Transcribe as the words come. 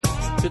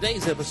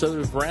Today's episode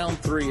of Round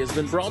 3 has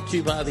been brought to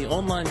you by the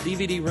online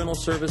DVD rental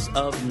service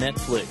of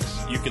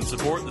Netflix. You can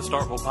support the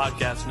Startville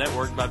Podcast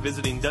Network by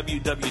visiting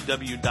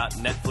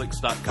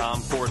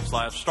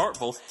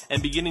www.netflix.com/Startville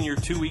and beginning your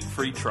 2-week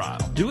free trial.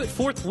 Do it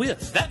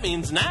forthwith. That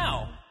means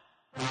now!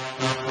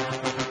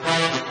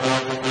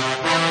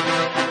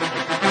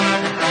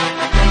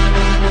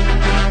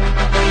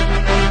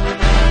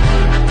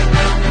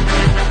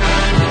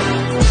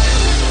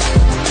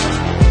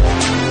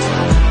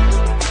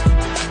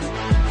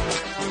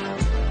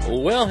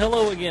 Well,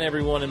 hello again,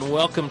 everyone, and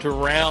welcome to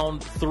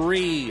Round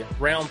 3.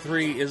 Round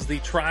 3 is the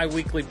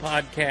tri-weekly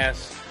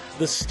podcast,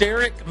 the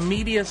steric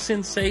media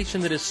sensation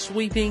that is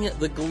sweeping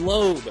the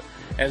globe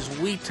as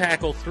we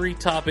tackle 3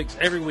 topics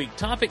every week.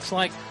 Topics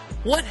like,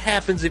 what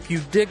happens if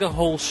you dig a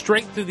hole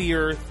straight through the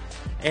earth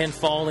and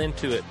fall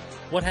into it?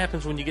 What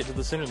happens when you get to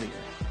the center of the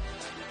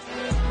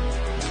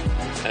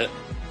earth?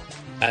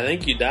 I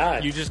think you die.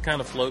 You just kind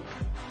of float.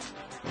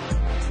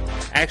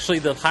 Actually,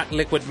 the hot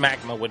liquid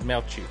magma would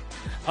melt you.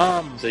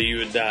 So you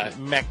would die.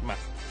 Magma.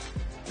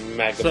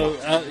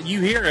 So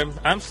you hear him.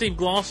 I'm Steve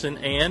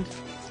Glosson, and...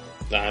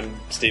 I'm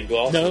Steve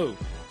Glosson. No,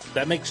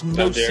 that makes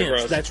no sense.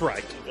 Russell. That's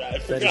right. I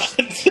forgot.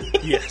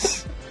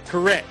 Yes,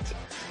 correct.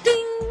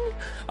 Ding!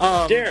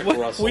 Derek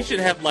Russell. We should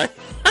have, like...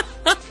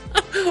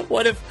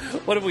 What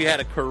if we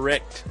had a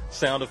correct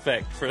sound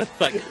effect for,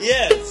 like...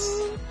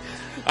 Yes!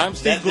 I'm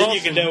Steve Glosson. Then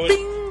you can know it.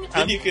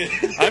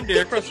 I'm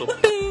Derek Russell.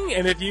 Bing!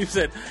 And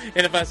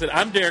if I said,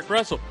 I'm Derek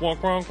Russell.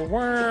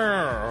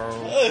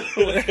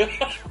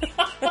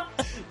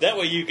 That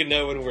way you can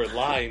know when we're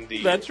lying to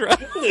you. That's right.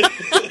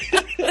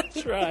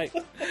 That's right.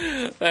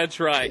 That's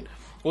right.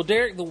 Well,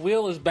 Derek, the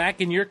wheel is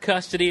back in your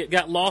custody. It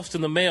got lost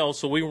in the mail,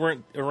 so we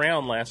weren't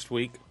around last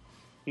week.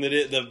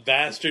 The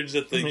bastards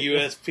at the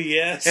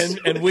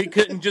USPS. And we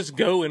couldn't just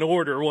go in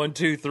order, 1,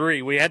 2,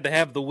 3. We had to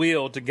have the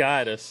wheel to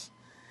guide us.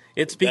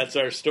 That's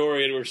our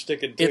story, and we're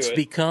sticking to it. It's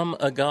become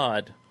a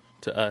god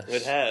to us.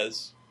 It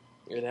has.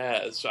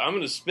 So I'm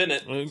going to spin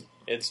it, and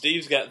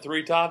Steve's got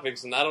 3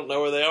 topics, and I don't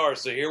know where they are,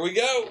 so here we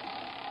go.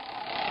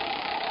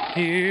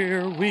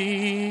 Here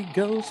we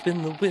go.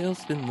 Spin the wheel,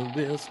 spin the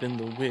wheel, spin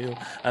the wheel.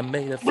 I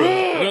made a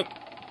flip.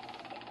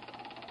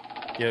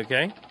 You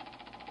okay?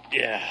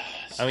 Yeah.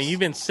 I mean, you've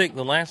been sick.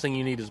 The last thing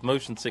you need is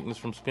motion sickness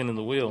from spinning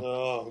the wheel.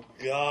 Oh,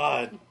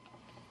 God.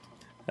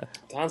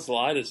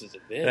 Tonsillitis is a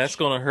bitch. That's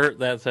going to hurt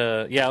that,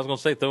 I was going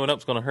to say throwing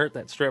up's going to hurt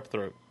that strep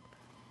throat.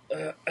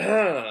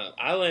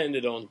 I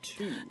landed on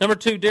 2. Number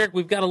 2, Derek,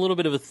 we've got a little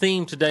bit of a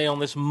theme today on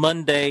this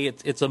Monday.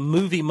 It's a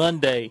movie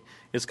Monday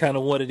is kind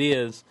of what it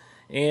is.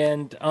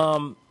 And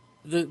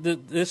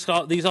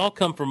these all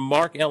come from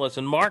Mark Ellis.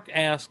 And Mark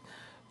asked,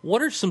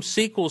 what are some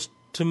sequels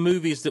to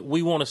movies that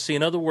we want to see?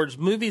 In other words,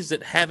 movies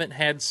that haven't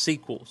had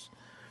sequels.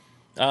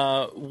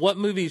 What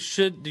movies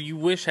do you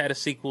wish had a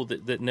sequel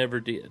that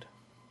never did?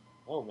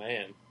 Oh,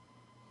 man.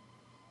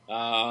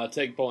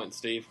 Take point,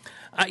 Steve.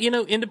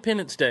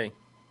 Independence Day.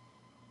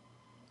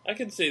 I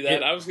can see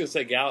that. I was going to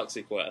say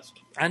Galaxy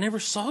Quest. I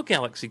never saw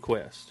Galaxy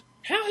Quest.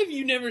 How have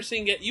you never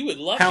seen it? You would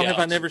love How Galaxy have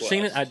I never Quest.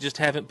 seen it? I just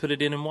haven't put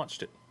it in and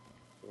watched it.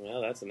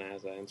 Well, that's an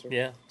ass answer.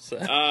 Yeah. So.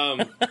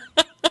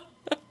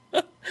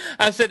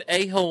 I said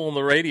a-hole on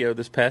the radio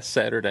this past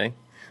Saturday.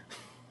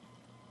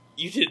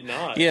 You did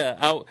not.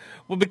 Yeah,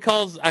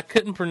 because I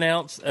couldn't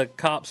pronounce a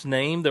cop's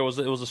name. It was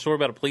a story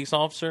about a police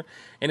officer,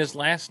 and his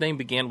last name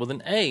began with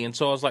an A, and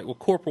so I was like, well,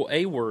 Corporal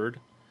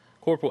A-word,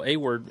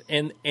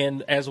 and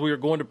as we were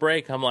going to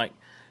break, I'm like,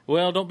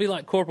 well, don't be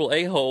like Corporal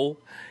A-hole,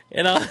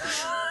 and I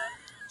was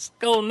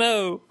like, oh,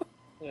 no.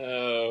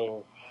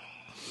 Oh,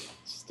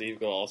 Steve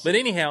Glosson. But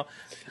anyhow,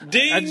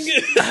 ding!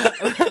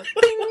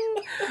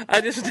 I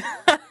just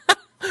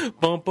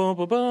bum, bum,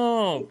 bum,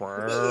 bum.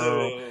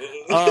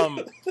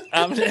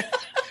 I'm just,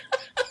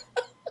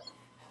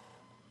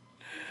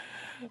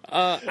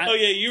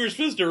 you were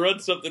supposed to run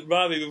something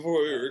by me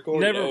before we were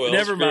recording.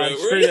 Never mind.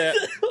 Screw that.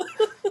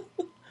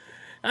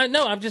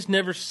 No, I've just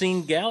never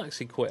seen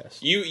Galaxy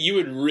Quest. You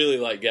would really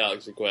like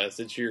Galaxy Quest.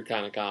 It's your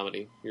kind of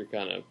comedy, your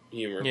kind of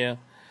humor. Yeah.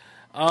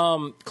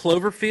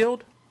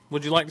 Cloverfield.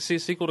 Would you like to see a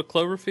sequel to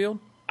Cloverfield?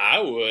 I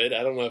would.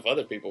 I don't know if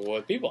other people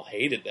would. People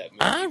hated that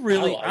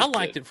movie. I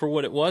liked it for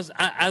what it was.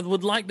 I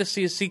would like to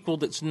see a sequel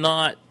that's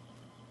not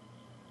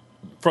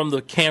from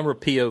the camera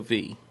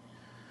POV.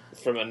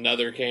 From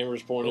another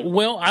camera's point of view?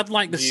 Well, I'd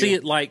like to see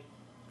it like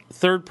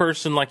third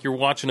person, like you're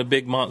watching a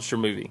big monster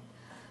movie.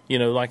 I'd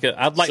like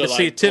to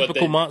see a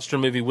typical monster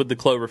movie with the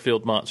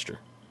Cloverfield monster.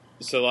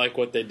 So like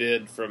what they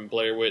did from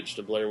Blair Witch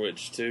to Blair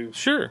Witch 2?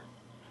 Sure.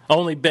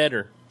 Only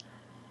better.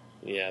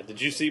 Yeah. Did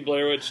you see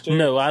Blair Witch 2?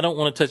 No, I don't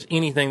want to touch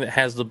anything that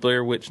has the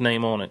Blair Witch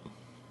name on it.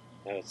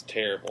 That's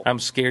terrible. I'm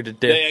scared to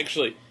death.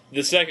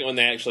 The second one,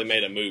 they actually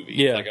made a movie.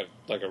 Yeah.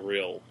 Like a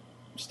real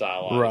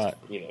stylized,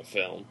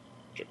 film.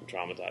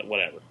 Traumatized,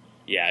 whatever.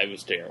 Yeah, it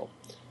was terrible.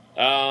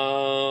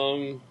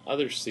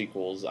 Other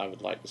sequels I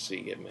would like to see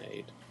get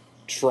made.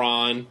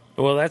 Tron.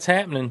 Well, that's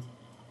happening.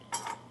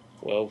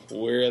 Well,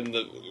 we're in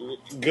the...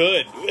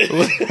 Good.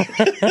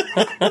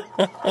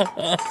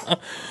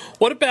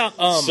 What about...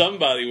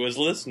 Somebody was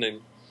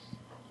listening.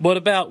 What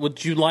about,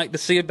 would you like to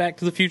see a Back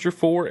to the Future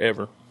 4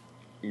 ever?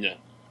 No.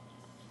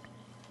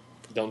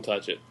 Don't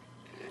touch it.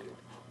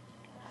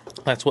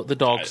 That's what the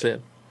dog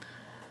said.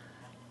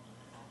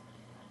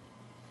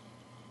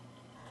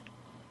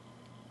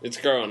 It's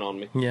growing on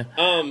me. Yeah.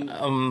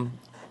 No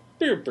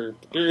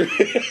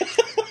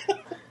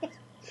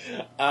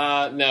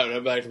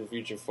Back to the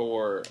Future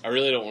 4. I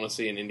really don't want to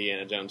see an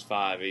Indiana Jones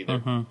 5 either.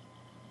 Mm-hmm.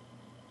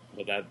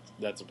 But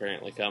that's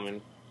apparently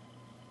coming.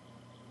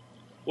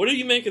 What do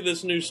you make of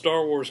this new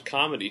Star Wars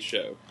comedy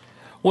show?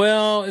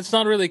 Well, it's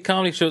not really a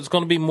comedy show. It's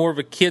going to be more of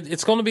a kid.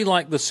 It's going to be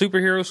like the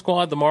Superhero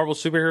Squad, the Marvel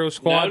Superhero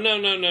Squad. No,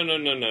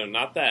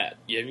 not that.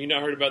 Have you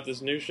not heard about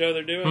this new show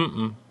they're doing?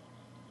 Mm-mm.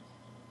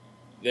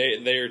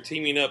 They are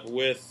teaming up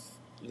with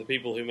the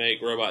people who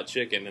make Robot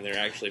Chicken, and they're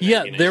actually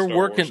making they're a Star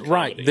working Wars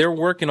right. comedy. They're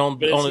working on.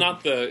 But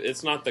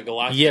it's not the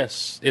Galactic.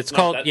 Yes, it's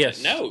called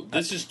yes. No,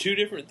 this is two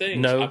different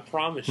things. No, I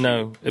promise you.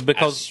 No,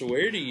 because I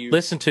swear to you.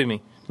 Listen to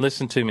me.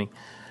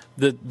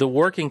 The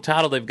working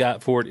title they've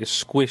got for it is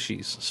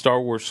Squishies, Star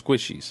Wars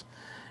Squishies.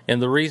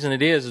 And the reason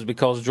it is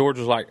because George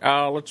was like,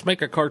 let's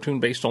make a cartoon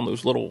based on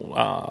those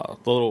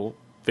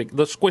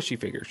the squishy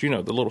figures, the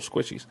little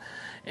squishies.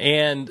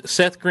 And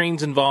Seth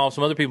Green's involved,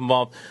 some other people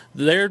involved.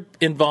 They're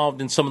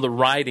involved in some of the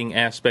writing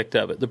aspect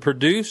of it. The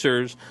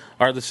producers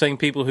are the same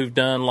people who've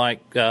done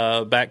like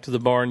Back to the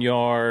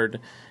Barnyard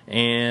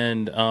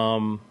and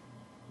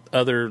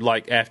other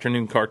like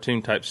afternoon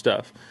cartoon type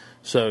stuff.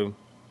 So,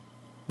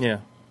 yeah.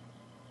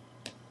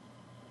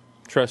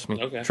 Trust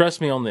me. Okay. Trust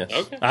me on this.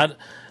 Okay.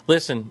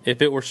 Listen,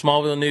 if it were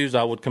Smallville News,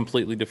 I would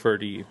completely defer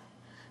to you.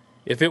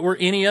 If it were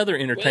any other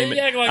entertainment,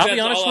 well, like I'll be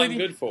honest with you.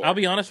 Good for. I'll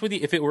be honest with you.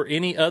 If it were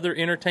any other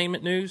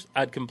entertainment news,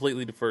 I'd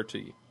completely defer to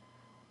you.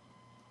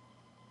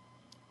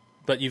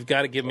 But you've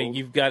got to give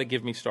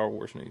me Star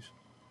Wars news.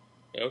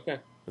 Okay.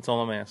 That's all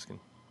I'm asking.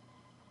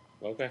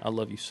 Okay. I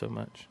love you so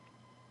much.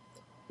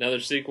 Another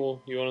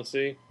sequel you want to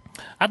see?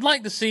 I'd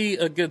like to see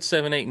a good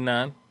 7, 8, and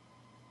 9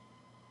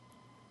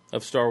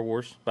 of Star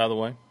Wars. By the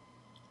way.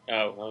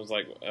 Oh, I was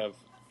like,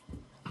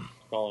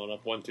 following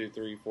up 1, 2,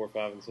 3, 4,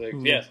 5, and 6.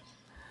 Mm-hmm. Yes.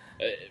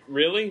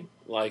 Really?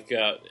 Like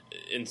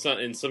in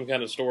some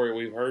kind of story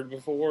we've heard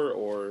before,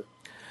 or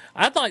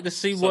I'd like to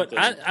see something.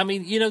 what I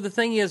mean. The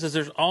thing is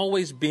there's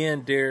always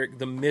been, Derek,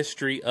 the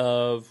mystery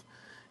of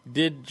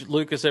did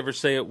Lucas ever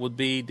say it would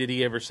be? Did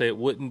he ever say it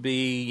wouldn't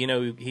be?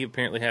 He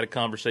apparently had a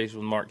conversation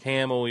with Mark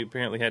Hamill. He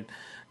apparently had,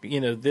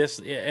 this,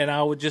 and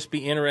I would just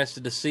be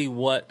interested to see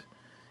what,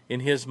 in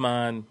his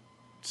mind,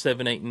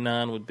 7, 8, and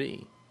 9 would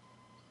be.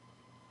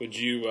 Would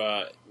you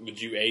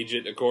age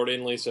it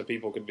accordingly so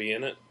people could be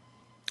in it?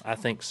 I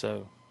think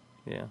so.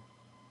 Yeah.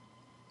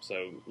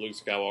 So Luke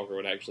Skywalker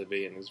would actually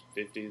be in his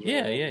 50s?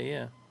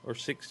 Yeah. Or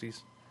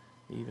 60s,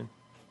 even.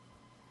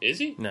 Is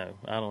he? No,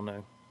 I don't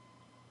know.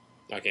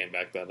 I can't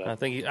back that up. I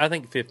think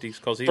 50s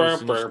because he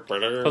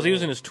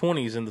was in his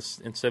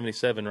 20s in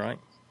 77, right?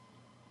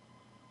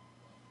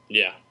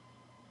 Yeah.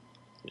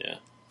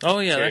 Oh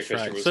yeah, Carrie that's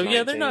Fisher right. was So 19.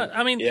 yeah, they're not.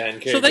 I mean, and so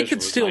Carrie they Fisher could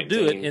was still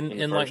do it, 19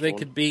 and like they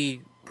could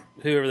be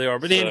whoever they are.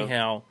 But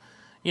anyhow,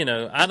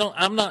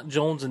 I'm not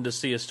jonesing to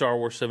see a Star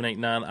Wars 7, 8,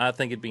 9. I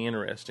think it'd be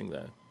interesting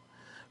though.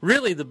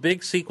 Really, the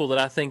big sequel that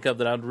I think of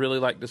that I'd really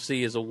like to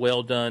see is a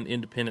well done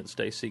Independence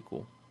Day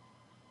sequel.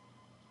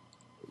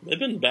 They've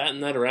been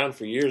batting that around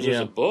for years. There's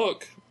a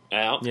book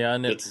out. Yeah, I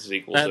know. That's a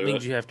sequel. That to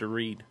means it. you have to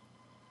read.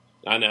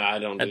 I know. I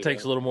don't. That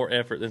takes a little more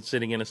effort than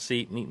sitting in a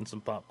seat and eating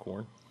some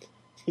popcorn.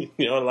 You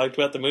know what I liked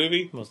about the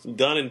movie? It was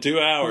done in 2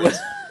 hours.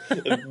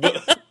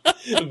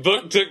 The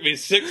book took me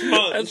 6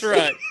 months.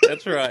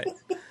 That's right.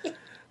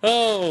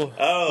 Oh,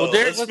 well,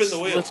 Derek, let's spin the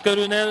wheel. Let's go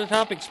to another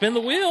topic. Spin the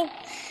wheel.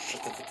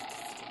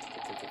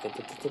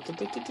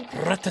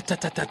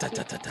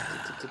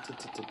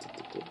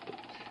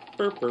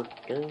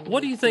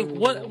 What do you think?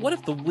 What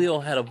if the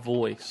wheel had a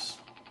voice?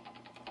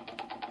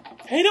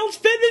 Hey, don't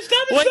spin this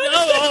time. Wait,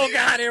 oh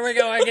God, here we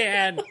go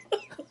again.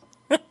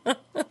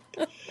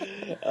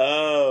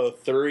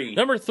 3.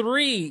 Number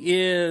 3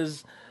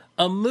 is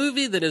a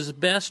movie that is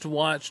best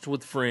watched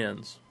with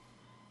friends.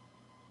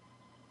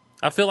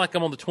 I feel like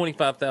I'm on the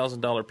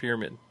 $25,000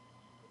 pyramid.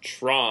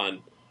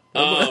 Tron.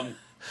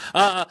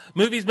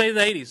 Movies made in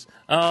the 80s.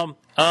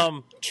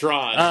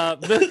 Tron.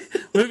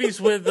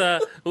 Movies with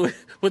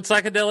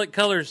psychedelic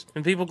colors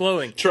and people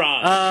glowing.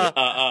 Tron.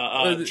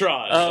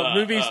 Tron.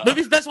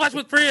 Movies best watched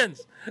with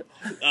friends.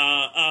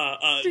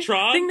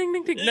 Tron. Ding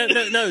ding ding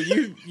ding. No.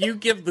 You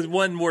give the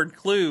one word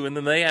clue and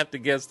then they have to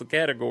guess the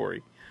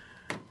category.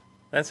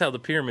 That's how the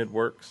pyramid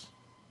works.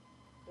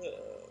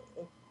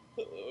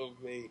 Oh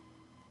me.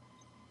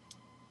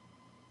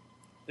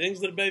 Things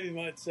that a baby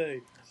might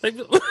say.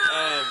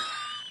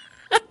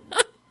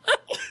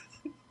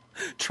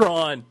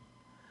 Tron.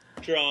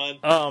 Tron.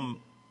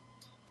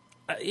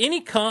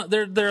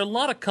 There are a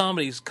lot of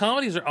comedies.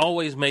 Comedies are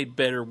always made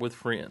better with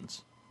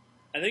friends.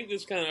 I think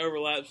this kind of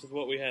overlaps with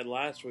what we had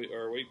last week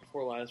or week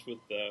before last with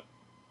the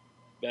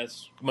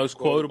best most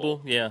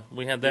quotable. Yeah,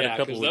 we had that a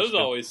couple weeks ago. Those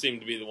always seem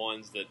to be the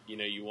ones that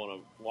you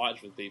want to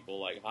watch with people,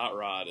 like Hot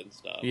Rod and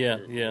stuff. Yeah.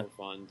 They're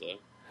fun to.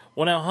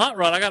 Well, now Hot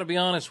Rod, I got to be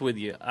honest with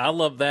you, I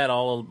love that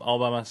all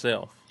by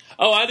myself.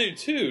 Oh, I do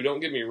too. Don't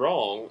get me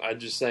wrong. I'm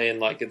just saying,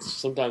 like,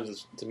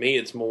 to me,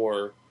 it's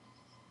more,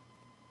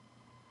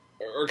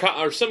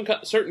 or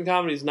certain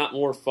comedies not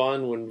more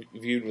fun when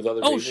viewed with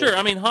other people. Oh, sure.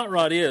 I mean, Hot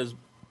Rod is.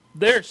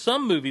 There are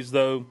some movies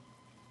though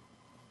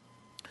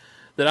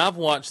that I've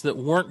watched that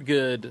weren't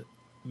good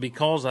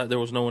because there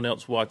was no one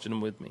else watching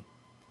them with me.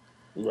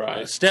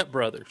 Right. Step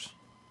Brothers.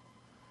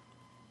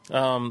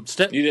 You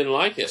didn't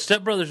like it.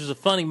 Step Brothers is a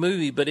funny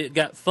movie, but it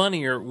got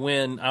funnier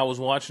when I was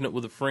watching it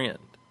with a friend,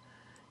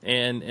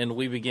 and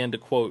we began to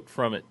quote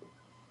from it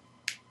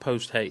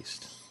post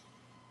haste.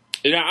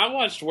 I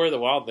watched Where the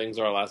Wild Things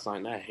Are last night,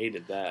 and I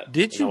hated that.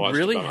 Did you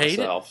really hate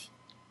it?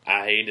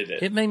 I hated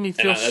it. It made me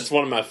feel. That's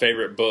one of my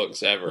favorite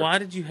books ever. Why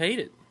did you hate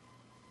it?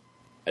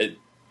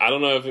 I don't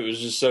know if it was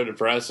just so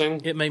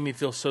depressing. It made me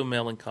feel so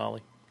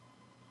melancholy.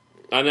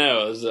 I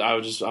know.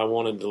 I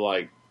wanted to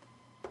like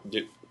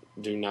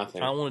do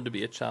nothing. I wanted to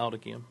be a child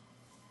again.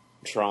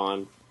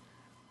 Tron.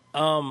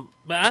 But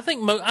I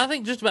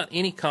think just about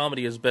any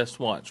comedy is best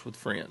watched with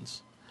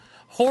friends.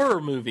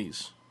 Horror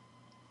movies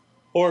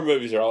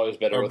are always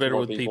better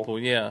with people.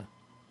 Yeah.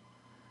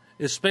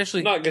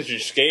 Especially not because you're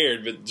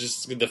scared, but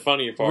just the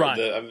funnier part. Right.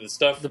 The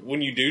stuff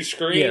when you do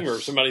scream or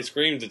somebody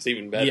screams, it's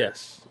even better.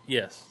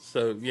 Yes.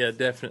 So yeah,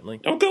 definitely.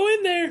 Don't go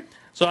in there.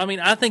 So I mean,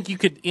 I think you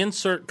could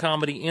insert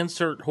comedy,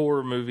 insert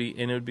horror movie,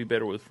 and it would be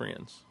better with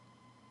friends.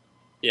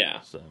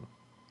 Yeah. So.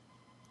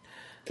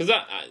 Because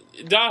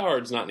Die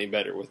Hard's not any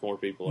better with more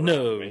people.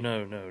 No.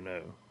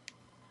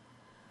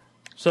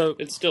 So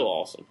it's still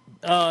awesome.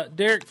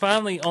 Derek,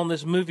 finally on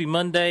this Movie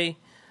Monday,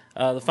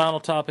 the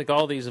final topic.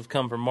 All these have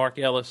come from Mark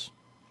Ellis.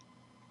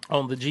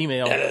 On the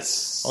Gmail.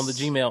 Yes. On the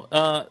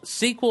Gmail.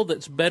 Sequel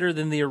that's better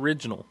than the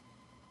original.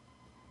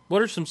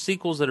 What are some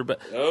sequels that are better?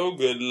 Oh,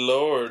 good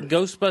Lord.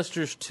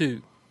 Ghostbusters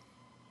 2.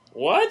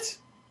 What?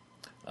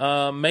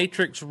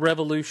 Matrix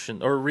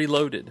Revolution, or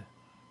Reloaded.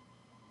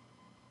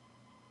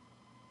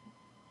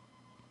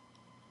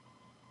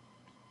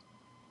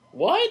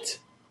 What?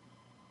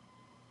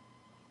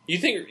 You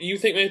think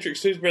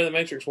Matrix 2 is better than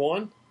Matrix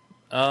 1?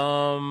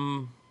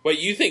 Wait,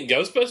 you think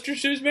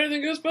Ghostbusters 2 is better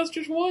than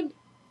Ghostbusters 1?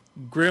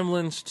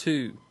 Gremlins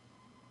 2.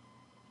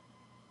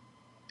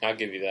 I'll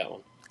give you that one.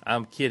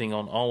 I'm kidding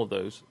on all of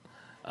those.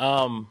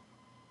 No,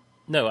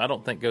 I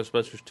don't think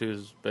Ghostbusters 2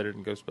 is better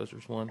than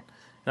Ghostbusters 1.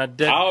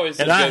 And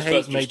I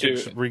hate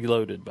Matrix 2.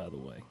 Reloaded, by the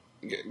way.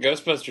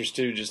 Ghostbusters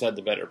 2 just had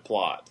the better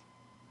plot.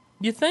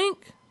 You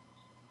think?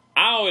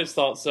 I always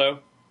thought so.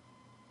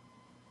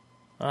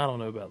 I don't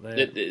know about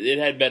that. It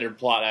had better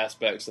plot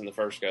aspects than the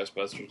first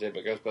Ghostbusters did,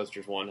 but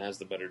Ghostbusters 1 has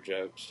the better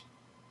jokes.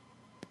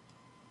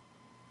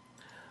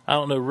 I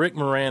don't know. Rick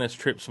Moranis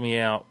trips me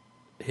out.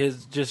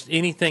 Just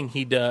anything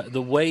he does,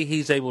 the way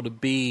he's able to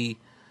be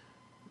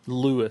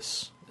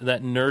Lewis,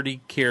 that nerdy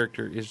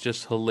character, is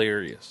just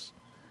hilarious.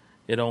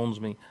 It owns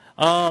me.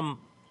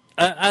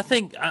 I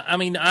think,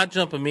 I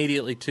jump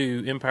immediately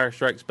to Empire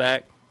Strikes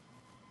Back.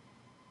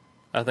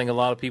 I think a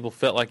lot of people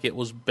felt like it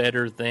was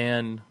better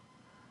than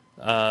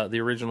the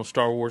original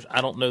Star Wars.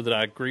 I don't know that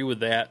I agree with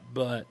that,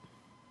 but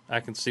I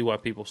can see why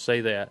people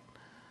say that.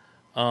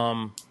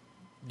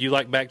 Do you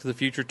like Back to the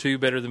Future 2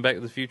 better than Back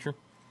to the Future?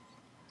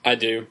 I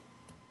do.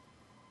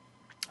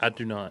 I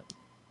do not.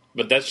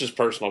 But that's just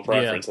personal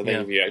preference. I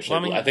think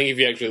if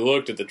you actually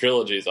looked at the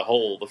trilogy as a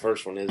whole, the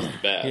first one is the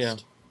best. Yeah.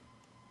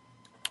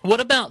 What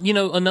about,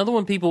 another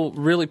one people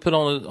really put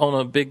on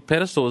a big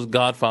pedestal is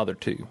Godfather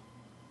 2.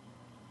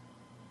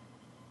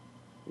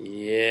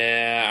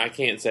 Yeah, I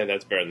can't say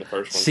that's better than the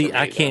first one. See,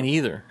 I can't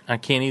either.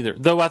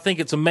 Though I think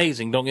it's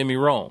amazing, don't get me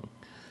wrong.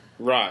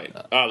 Right.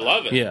 I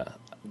love it. Yeah.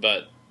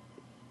 But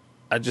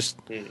I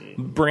just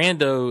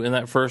Brando in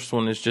that first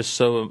one is just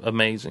so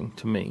amazing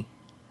to me.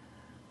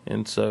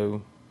 And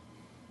so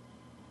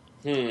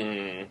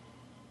I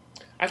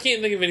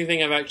can't think of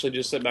anything I've actually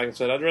just sat back and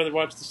said I'd rather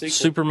watch the sequel.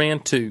 Superman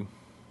 2.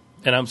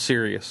 And I'm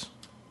serious.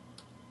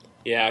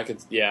 Yeah, I could.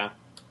 Yeah.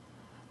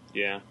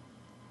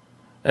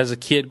 As a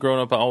kid growing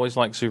up, I always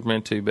liked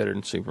Superman 2 better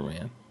than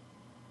Superman,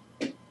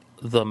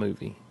 the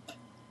movie.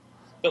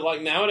 But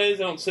like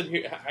nowadays, I don't sit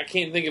here. I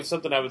can't think of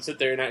something I would sit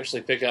there and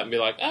actually pick up and be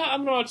like,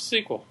 I'm gonna watch the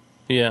sequel.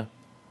 Yeah.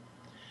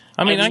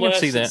 I can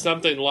see that. It's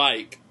something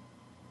like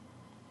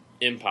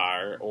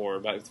Empire or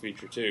Back to the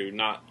Future 2,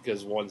 not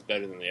because one's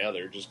better than the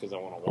other, just because I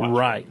want to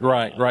watch.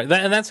 Right.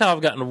 And that's how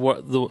I've gotten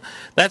to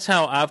that's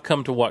how I've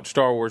come to watch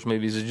Star Wars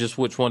movies. Is just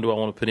which one do I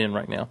want to put in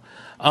right now.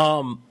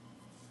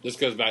 This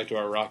goes back to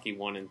our Rocky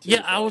 1 and 2.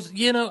 Yeah, I was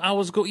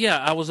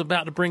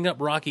about to bring up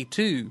Rocky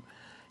 2,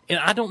 and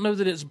I don't know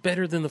that it's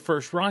better than the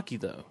first Rocky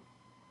though.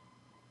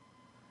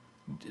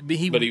 But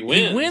he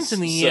wins. He wins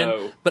in the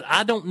end, but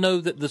I don't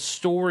know that the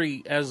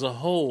story as a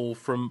whole,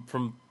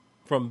 from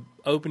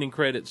opening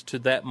credits to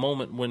that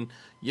moment when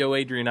Yo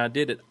Adrian and I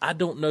did it, I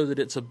don't know that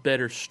it's a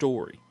better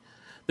story.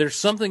 There's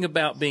something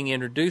about being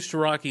introduced to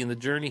Rocky and the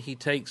journey he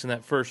takes in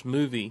that first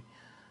movie.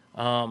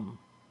 All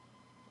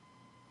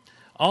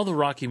the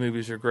Rocky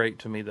movies are great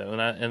to me, though,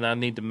 and I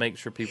need to make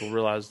sure people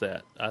realize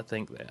that. I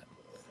think that.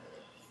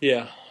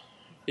 Yeah.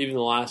 Even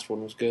the last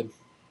one was good.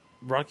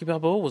 Rocky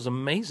Balboa was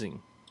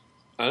amazing.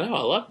 I know,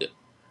 I loved it.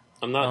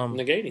 I'm not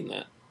negating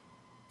that.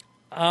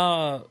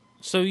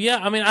 So yeah,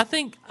 I mean, I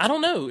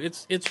don't know.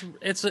 It's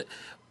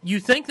you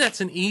think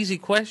that's an easy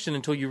question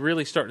until you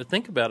really start to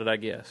think about it, I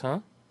guess, huh?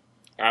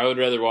 I would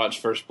rather watch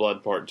First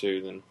Blood Part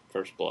 2 than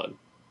First Blood.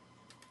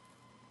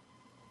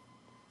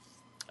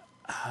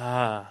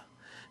 Now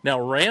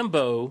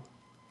Rambo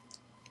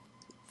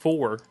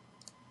 4,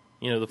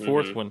 the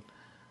fourth one.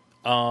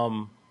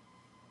 Are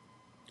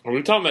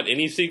we talking about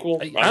any sequel?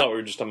 I thought we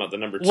were just talking about the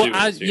number 2 in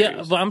the series.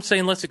 Yeah, but I'm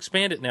saying let's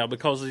expand it now,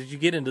 because as you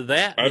get into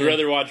that... I'd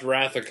rather watch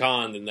Wrath of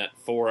Khan than that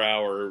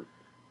 4-hour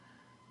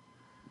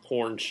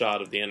porn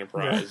shot of the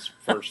Enterprise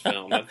first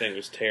film. That thing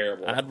was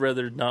terrible. I'd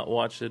rather not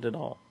watch it at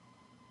all.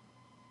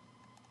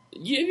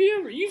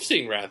 You've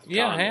seen Wrath of Khan.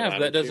 Yeah, I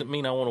have. That doesn't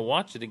mean I want to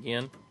watch it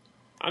again.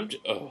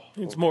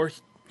 It's more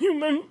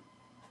human.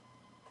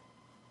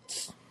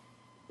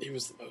 He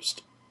was the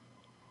most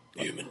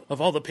human. Of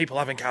all the people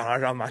I've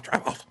encountered on my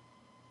travels.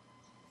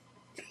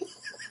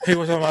 He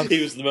was the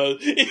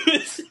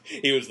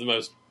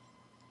most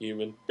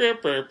human.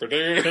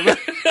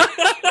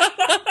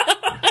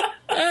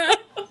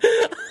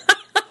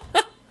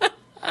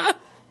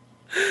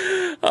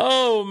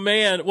 Oh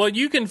man. Well,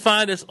 you can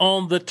find us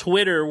on the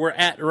Twitter. We're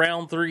at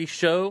Round 3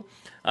 Show.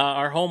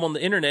 Our home on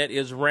the internet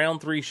is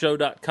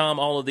round3show.com.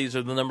 All of these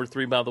are the number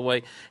 3, by the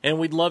way. And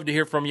we'd love to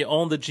hear from you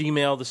on the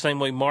Gmail, the same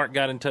way Mark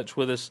got in touch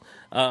with us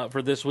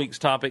for this week's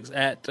topics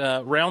at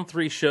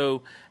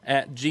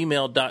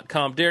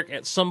round3show@gmail.com. Derek,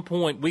 at some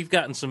point, we've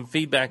gotten some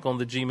feedback on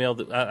the Gmail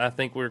that I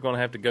think we're going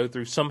to have to go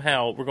through.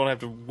 Somehow, we're going to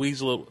have to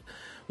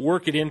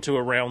work it into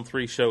a Round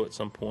 3 show at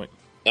some point.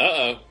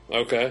 Uh-oh.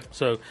 Okay.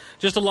 So,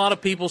 just a lot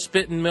of people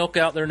spitting milk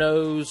out their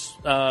nose,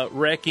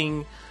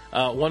 wrecking.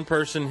 One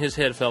person, his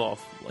head fell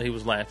off. He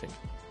was laughing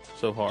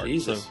so hard.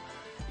 Jesus. So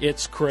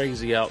it's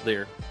crazy out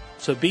there.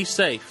 So be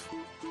safe.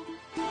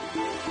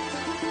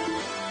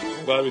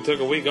 I'm glad we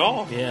took a week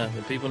off. Yeah,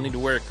 the people need to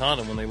wear a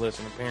condom when they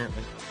listen,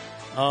 apparently.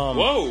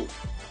 Whoa.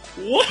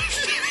 What?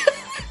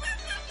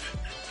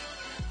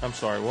 I'm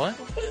sorry, what?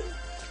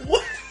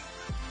 What?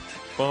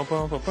 Bum,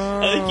 bum, bum,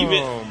 bum,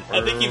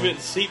 I think you meant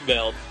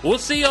seatbelt. We'll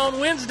see you on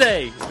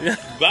Wednesday.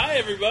 Bye,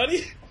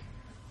 everybody.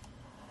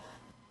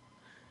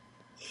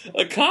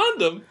 A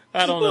condom?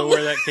 I don't know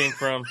where that came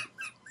from.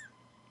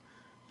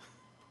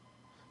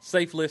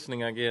 Safe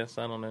listening, I guess.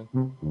 I don't know.